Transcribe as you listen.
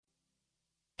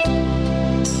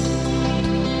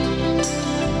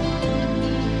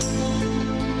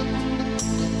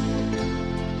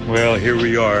Well, here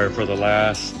we are for the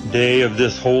last day of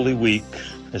this Holy Week.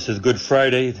 This is Good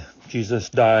Friday. Jesus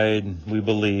died, we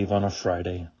believe, on a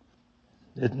Friday.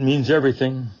 It means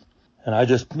everything. And I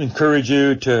just encourage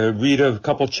you to read a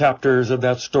couple chapters of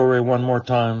that story one more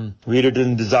time. Read it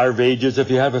in Desire of Ages if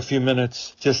you have a few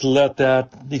minutes. Just let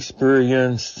that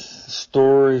experience,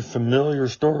 story, familiar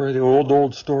story, the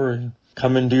old story,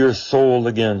 come into your soul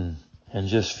again. And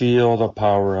just feel the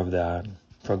power of that.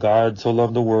 For God so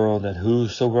loved the world that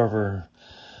whosoever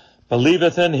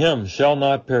believeth in him shall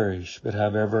not perish, but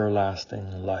have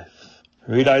everlasting life.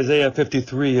 Read Isaiah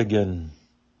 53 again,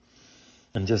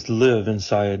 and just live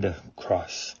inside the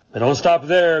cross. But don't stop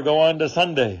there. Go on to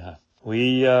Sunday.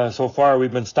 So far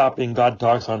we've been stopping God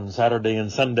Talks on Saturday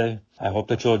and Sunday. I hope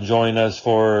that you'll join us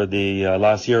for the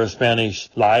La Sierra Spanish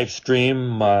live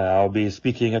stream. I'll be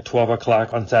speaking at 12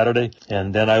 o'clock on Saturday,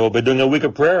 and then I will be doing a week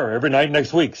of prayer every night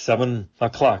next week, 7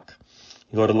 o'clock.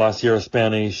 You go to La Sierra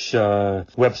Spanish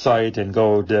website and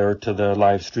go there to the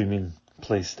live streaming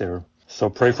place there. So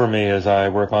pray for me as I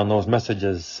work on those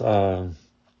messages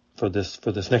for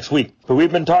this next week. But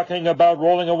we've been talking about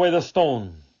rolling away the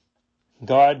stone.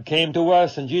 God came to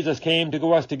us, and Jesus came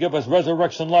to us to give us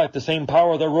resurrection life. The same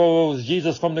power that rose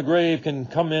Jesus from the grave can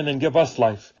come in and give us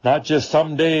life. Not just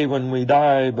someday when we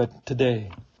die, but today.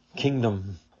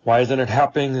 Kingdom. Why isn't it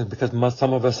happening? Because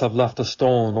some of us have left a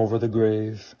stone over the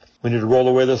grave. We need to roll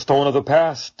away the stone of the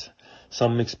past.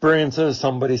 Some experiences,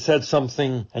 somebody said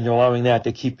something, and you're allowing that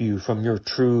to keep you from your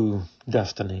true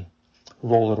destiny.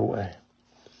 Roll it away.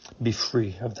 Be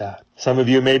free of that. Some of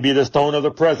you may be the stone of the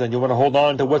present. You want to hold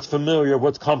on to what's familiar,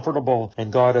 what's comfortable,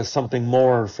 and God has something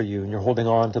more for you, and you're holding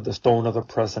on to the stone of the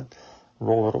present.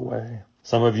 Roll it away.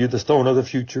 Some of you, the stone of the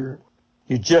future.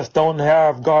 You just don't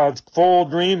have God's full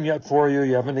dream yet for you.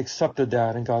 You haven't accepted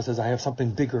that, and God says, I have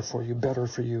something bigger for you, better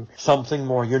for you, something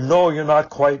more. You know you're not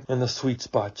quite in the sweet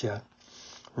spot yet.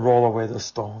 Roll away the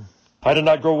stone. I did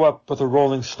not grow up with the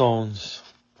Rolling Stones.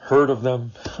 Heard of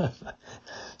them.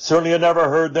 Certainly I never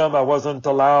heard them. I wasn't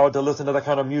allowed to listen to that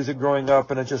kind of music growing up,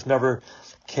 and it just never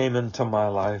came into my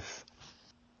life.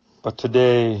 But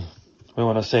today, we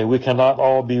want to say we cannot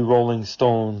all be rolling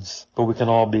stones, but we can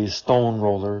all be stone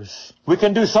rollers. We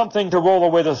can do something to roll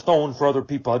away the stone for other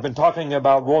people. I've been talking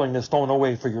about rolling the stone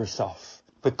away for yourself.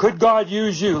 But could God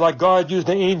use you like God used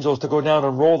the angels to go down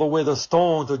and roll away the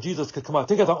stone so Jesus could come out?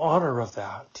 Think of the honor of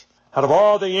that. Out of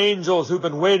all the angels who've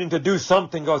been waiting to do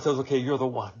something, God says, okay, you're the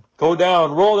one. Go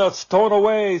down, roll that stone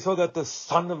away so that the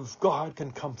Son of God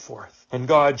can come forth. And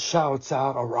God shouts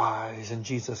out, arise, and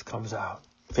Jesus comes out.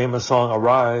 Famous song,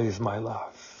 Arise, My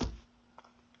Love.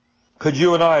 Could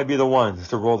you and I be the ones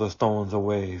to roll the stones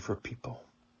away for people?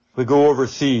 We go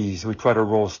overseas, we try to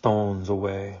roll stones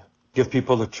away. Give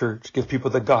people the church, give people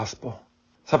the gospel.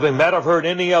 Something might have heard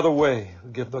any other way,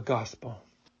 give the gospel.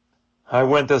 I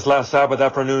went this last Sabbath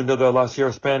afternoon to the La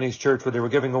Sierra Spanish church where they were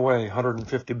giving away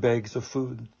 150 bags of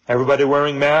food. Everybody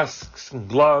wearing masks and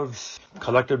gloves,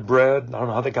 collected bread. I don't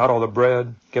know how they got all the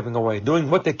bread, giving away, doing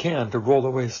what they can to roll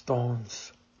away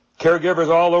stones. Caregivers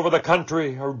all over the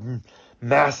country are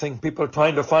massing. People are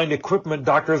trying to find equipment.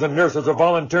 Doctors and nurses are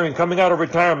volunteering, coming out of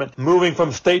retirement, moving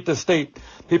from state to state.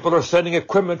 People are sending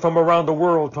equipment from around the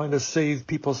world, trying to save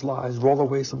people's lives, roll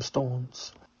away some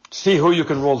stones. See who you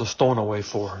can roll the stone away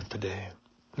for today.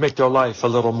 Make their life a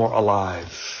little more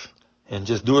alive. And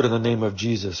just do it in the name of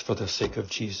Jesus for the sake of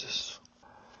Jesus.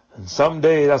 And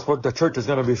someday that's what the church is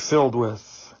going to be filled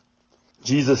with.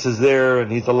 Jesus is there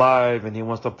and he's alive and he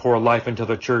wants to pour life into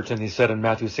the church. And he said in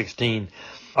Matthew 16,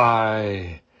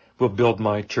 I will build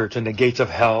my church and the gates of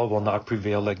hell will not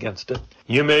prevail against it.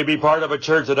 You may be part of a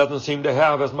church that doesn't seem to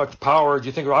have as much power. Do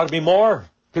you think there ought to be more?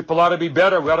 People ought to be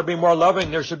better. We ought to be more loving.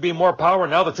 There should be more power.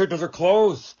 Now the churches are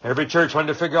closed. Every church trying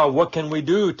to figure out what can we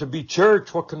do to be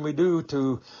church? What can we do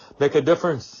to make a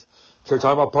difference? Church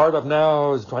I'm a part of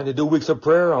now is trying to do weeks of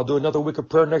prayer. I'll do another week of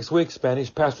prayer next week.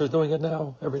 Spanish pastor is doing it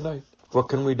now every night. What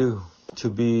can we do to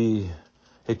be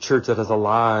a church that is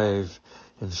alive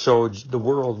and show the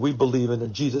world we believe in a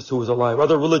Jesus who is alive?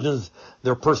 Other religions,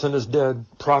 their person is dead.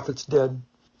 Prophet's dead.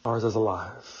 Ours is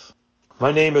alive.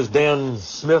 My name is Dan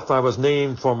Smith. I was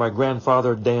named for my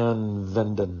grandfather, Dan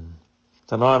Venden.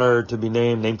 It's an honor to be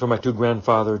named for my two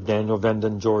grandfathers, Daniel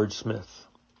Venden, George Smith.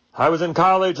 I was in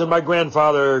college and my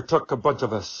grandfather took a bunch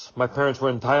of us. My parents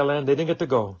were in Thailand. They didn't get to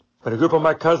go. But a group of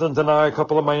my cousins and I, a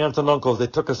couple of my aunts and uncles, they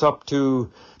took us up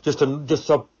to just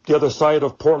up the other side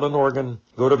of Portland, Oregon,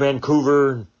 go to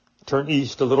Vancouver, turn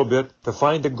east a little bit to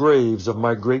find the graves of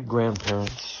my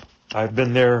great-grandparents. I've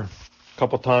been there a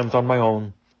couple times on my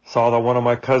own. Saw that one of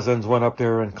my cousins went up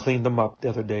there and cleaned them up the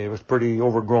other day. It was pretty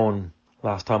overgrown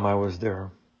last time I was there.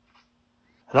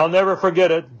 And I'll never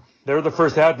forget it. They were the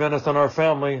first Adventists in our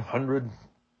family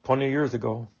 120 years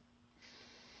ago.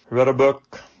 I read a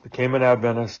book, became an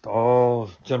Adventist, all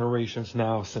generations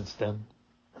now since then.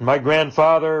 And my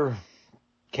grandfather,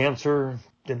 cancer,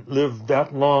 didn't live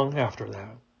that long after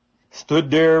that.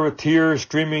 Stood there with tears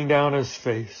streaming down his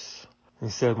face. He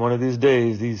said, one of these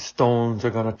days, these stones are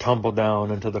going to tumble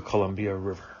down into the Columbia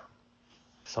River.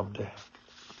 Someday.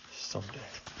 Someday.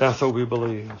 That's what we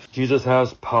believe. Jesus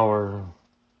has power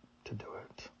to do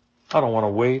it. I don't want to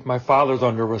wait. My father's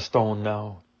under a stone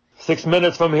now. 6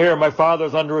 minutes from here, my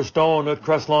father's under a stone at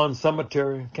Crestlawn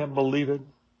Cemetery. Can't believe it.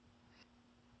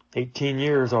 18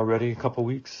 years already, a couple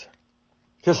weeks.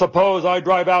 Just suppose I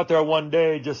drive out there one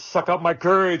day, just suck up my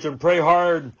courage and pray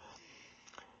hard,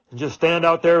 and just stand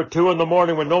out there at 2 in the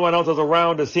morning when no one else is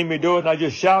around to see me do it, and I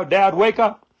just shout, Dad, wake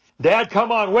up. Dad,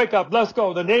 come on, wake up. Let's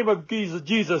go. In the name of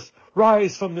Jesus,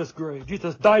 rise from this grave.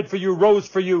 Jesus died for you, rose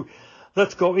for you.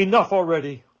 Let's go. Enough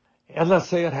already. And let's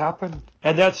say it happened.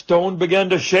 And that stone began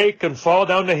to shake and fall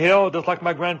down the hill, just like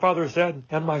my grandfather said.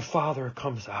 And my father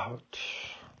comes out.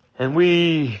 And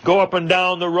we go up and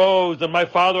down the roads, and my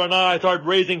father and I start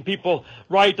raising people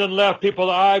right and left. People,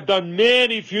 I've done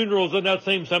many funerals in that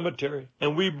same cemetery.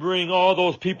 And we bring all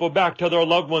those people back to their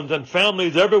loved ones, and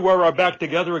families everywhere are back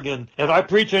together again. And I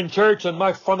preach in church, and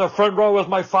on the front row is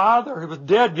my father. He was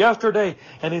dead yesterday,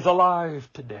 and he's alive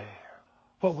today.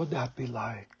 What would that be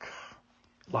like?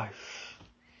 Life.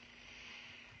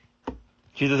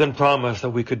 Jesus didn't promise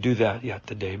that we could do that yet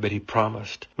today, but he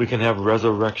promised we can have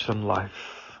resurrection life.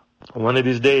 One of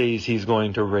these days, he's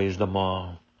going to raise them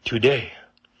all. Today,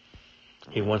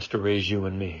 he wants to raise you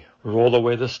and me. Roll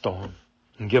away the stone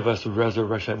and give us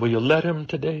resurrection. Will you let him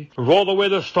today? Roll away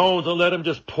the stones and let him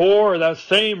just pour that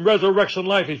same resurrection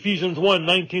life. Ephesians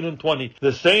 1:19 and 20.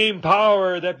 The same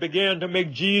power that began to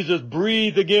make Jesus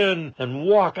breathe again and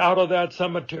walk out of that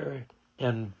cemetery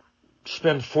and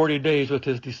spend 40 days with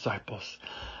his disciples.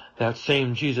 That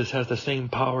same Jesus has the same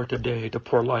power today to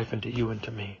pour life into you and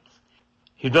to me.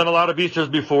 You've done a lot of Easters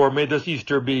before. May this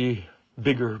Easter be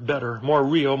bigger, better, more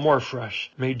real, more fresh.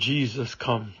 May Jesus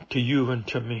come to you and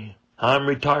to me. I'm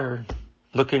retired,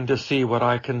 looking to see what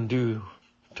I can do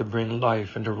to bring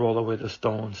life and to roll away the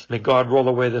stones. May God roll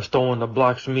away the stone that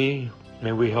blocks me.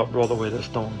 May we help roll away the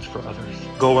stones for others.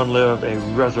 Go and live a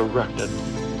resurrected,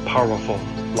 powerful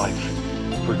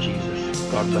life for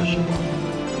Jesus. God bless you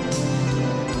all.